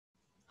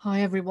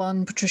Hi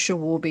everyone, Patricia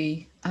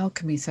Worby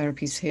Alchemy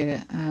Therapies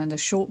here, and a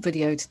short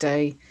video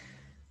today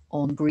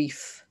on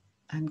grief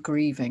and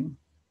grieving,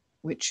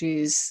 which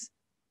is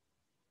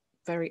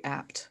very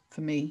apt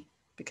for me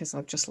because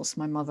I've just lost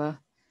my mother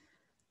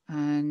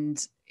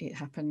and it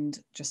happened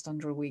just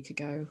under a week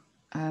ago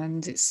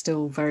and it's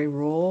still very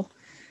raw,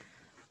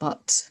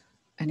 but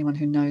anyone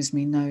who knows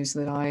me knows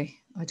that I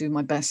do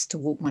my best to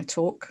walk my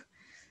talk,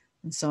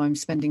 and so I'm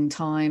spending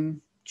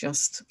time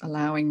just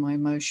allowing my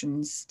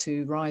emotions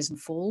to rise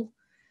and fall,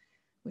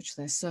 which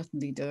they're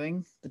certainly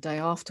doing. The day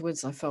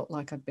afterwards, I felt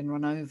like I'd been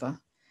run over,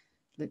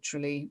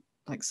 literally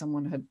like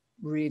someone had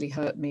really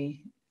hurt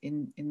me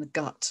in the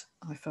gut.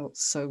 I felt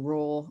so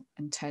raw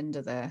and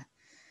tender there.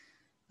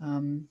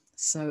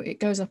 So it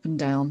goes up and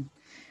down.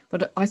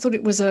 But I thought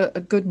it was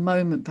a good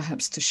moment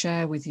perhaps to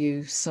share with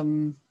you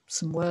some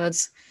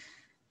words,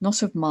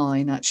 not of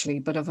mine actually,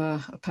 but of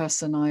a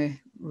person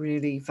I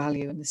really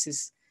value. And this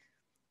is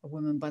a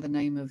woman by the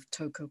name of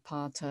Toko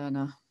Pa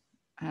Turner.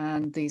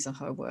 And these are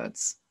her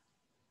words.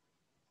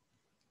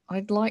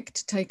 I'd like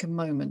to take a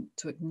moment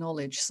to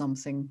acknowledge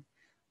something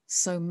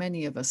so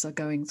many of us are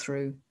going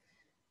through,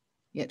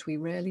 yet we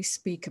rarely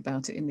speak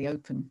about it in the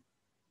open.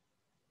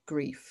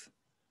 Grief.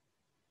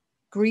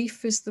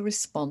 Grief is the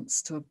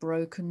response to a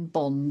broken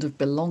bond of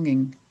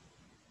belonging,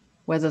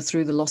 whether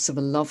through the loss of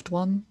a loved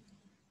one,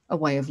 a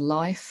way of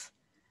life,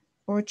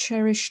 or a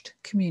cherished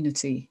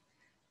community.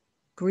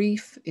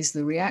 Grief is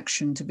the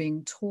reaction to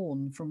being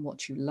torn from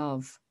what you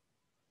love.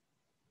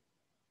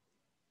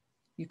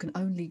 You can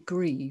only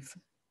grieve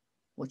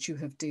what you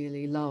have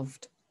dearly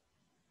loved.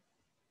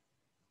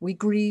 We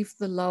grieve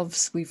the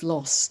loves we've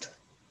lost.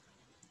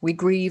 We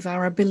grieve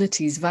our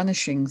abilities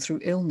vanishing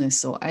through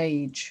illness or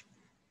age.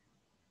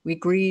 We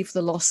grieve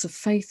the loss of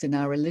faith in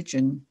our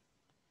religion.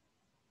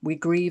 We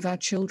grieve our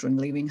children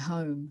leaving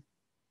home.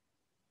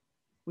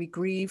 We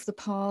grieve the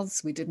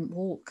paths we didn't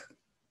walk.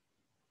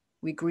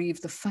 We grieve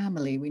the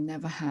family we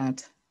never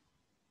had.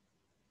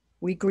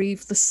 We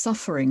grieve the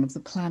suffering of the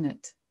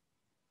planet.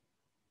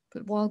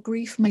 But while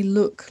grief may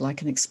look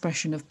like an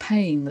expression of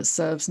pain that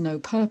serves no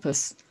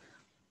purpose,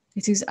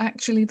 it is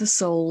actually the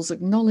soul's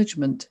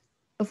acknowledgement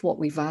of what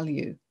we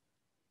value.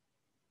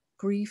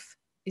 Grief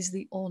is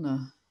the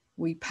honor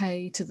we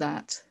pay to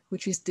that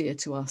which is dear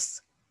to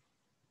us.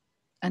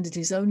 And it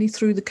is only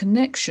through the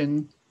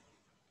connection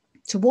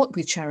to what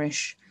we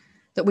cherish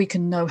that we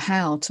can know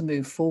how to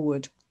move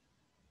forward.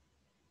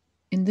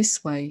 In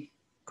this way,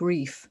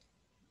 grief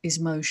is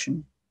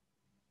motion.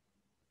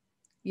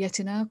 Yet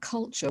in our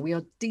culture, we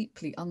are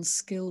deeply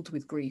unskilled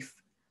with grief.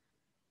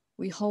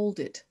 We hold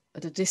it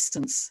at a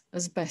distance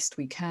as best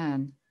we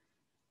can,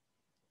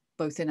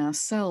 both in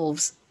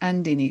ourselves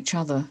and in each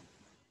other,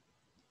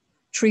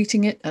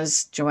 treating it,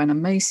 as Joanna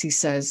Macy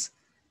says,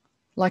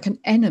 like an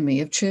enemy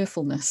of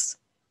cheerfulness.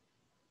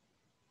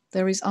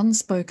 There is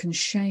unspoken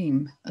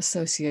shame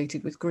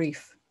associated with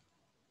grief.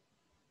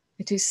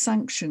 It is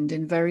sanctioned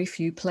in very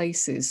few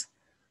places,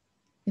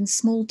 in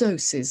small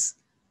doses,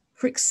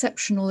 for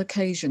exceptional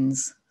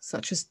occasions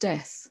such as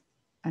death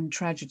and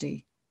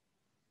tragedy.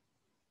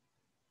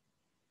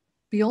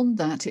 Beyond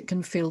that, it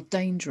can feel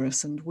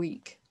dangerous and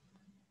weak.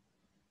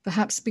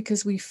 Perhaps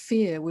because we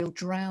fear we'll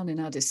drown in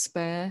our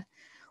despair,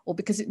 or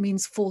because it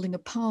means falling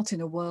apart in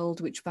a world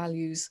which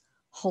values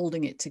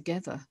holding it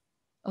together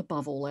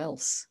above all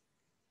else.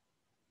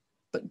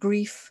 But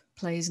grief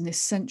plays an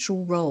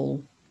essential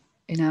role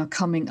in our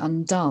coming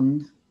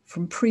undone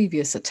from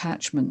previous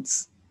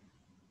attachments.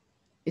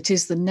 It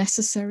is the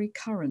necessary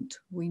current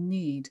we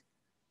need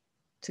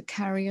to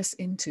carry us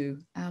into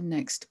our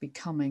next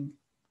becoming.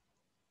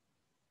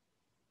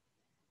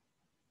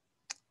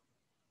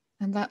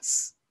 And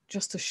that's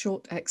just a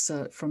short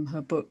excerpt from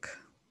her book,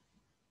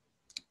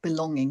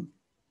 Belonging,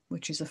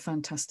 which is a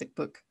fantastic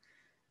book.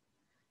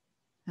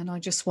 And I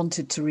just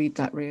wanted to read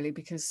that really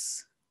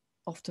because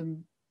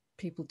often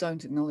people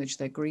don't acknowledge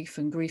their grief,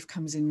 and grief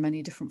comes in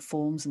many different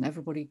forms and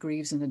everybody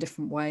grieves in a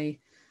different way.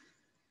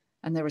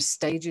 And there are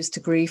stages to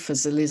grief,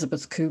 as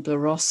Elizabeth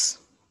Kubler-Ross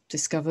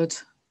discovered,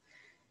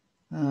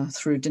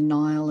 through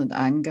denial and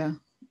anger,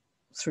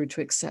 through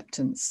to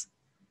acceptance.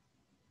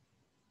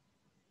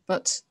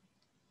 But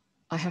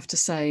I have to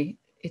say,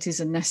 it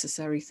is a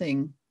necessary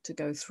thing to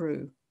go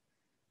through.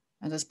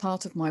 And as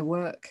part of my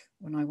work,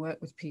 when I work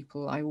with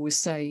people, I always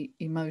say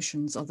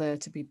emotions are there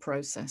to be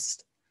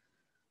processed.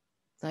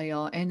 They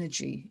are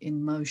energy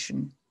in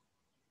motion,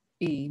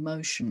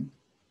 emotion.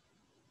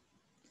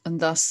 And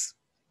thus,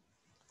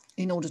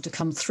 in order to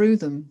come through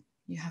them,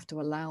 you have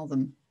to allow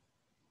them.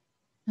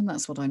 And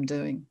that's what I'm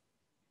doing.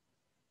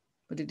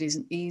 But it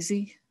isn't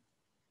easy.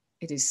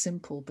 It is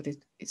simple, but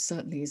it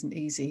certainly isn't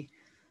easy.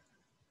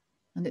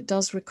 And it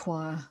does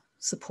require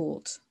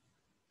support,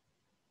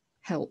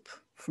 help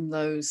from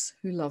those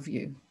who love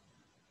you.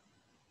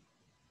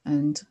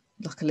 And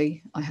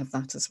luckily, I have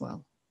that as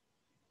well.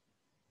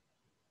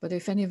 But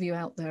if any of you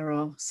out there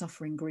are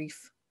suffering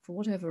grief for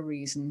whatever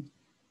reason,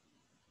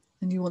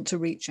 and you want to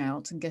reach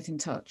out and get in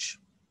touch,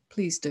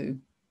 please do.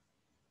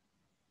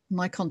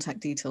 My contact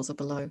details are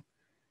below.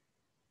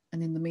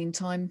 And in the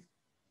meantime,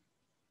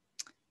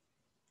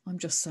 I'm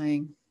just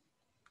saying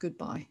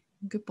goodbye.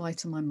 Goodbye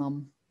to my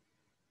mum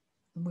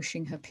and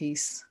wishing her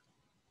peace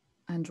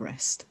and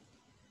rest.